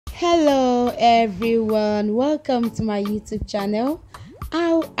Hello everyone, welcome to my YouTube channel.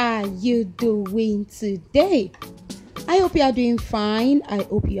 How are you doing today? I hope you are doing fine. I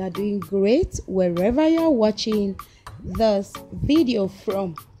hope you are doing great wherever you are watching this video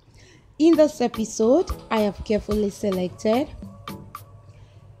from. In this episode, I have carefully selected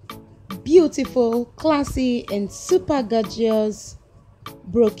beautiful, classy and super gorgeous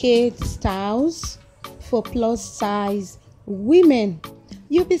brocade styles for plus size women.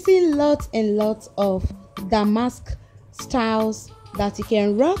 You'll be seeing lots and lots of damask styles that you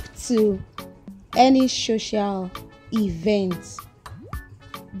can rock to any social event.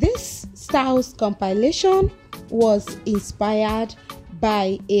 This styles compilation was inspired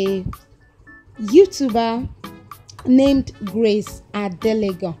by a YouTuber named Grace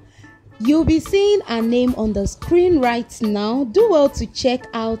Adelega. You'll be seeing her name on the screen right now. Do well to check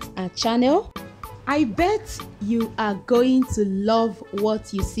out her channel. I bet you are going to love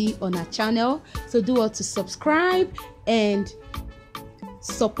what you see on our channel, so do well to subscribe and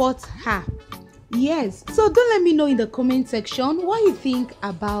support her. Yes, so do let me know in the comment section what you think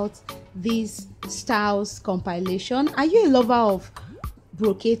about this styles compilation. Are you a lover of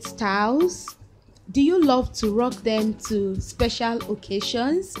brocade styles? Do you love to rock them to special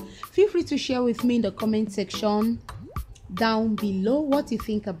occasions? Feel free to share with me in the comment section down below what you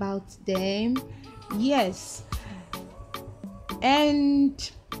think about them. Yes,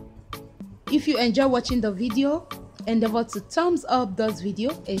 and if you enjoy watching the video, endeavor to thumbs up this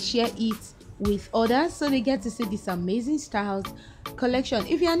video and share it with others so they get to see this amazing styles collection.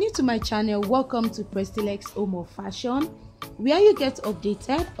 If you are new to my channel, welcome to Prestilex Home of Fashion, where you get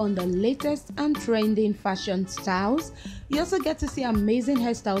updated on the latest and trending fashion styles. You also get to see amazing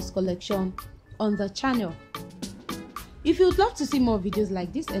hairstyles collection on the channel. If you would love to see more videos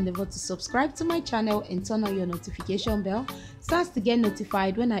like this, endeavor to subscribe to my channel and turn on your notification bell so as to get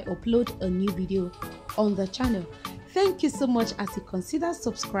notified when I upload a new video on the channel. Thank you so much as you consider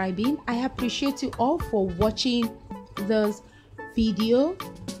subscribing. I appreciate you all for watching this video.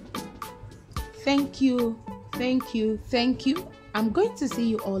 Thank you. I'm going to see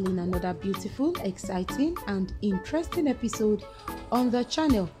you all in another beautiful, exciting and interesting episode on the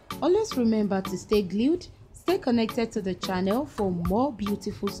channel. Always remember to stay glued, stay connected to the channel for more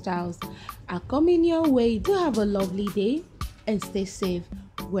beautiful styles are coming your way. Do have a lovely day and stay safe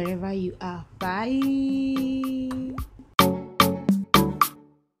wherever you are. Bye.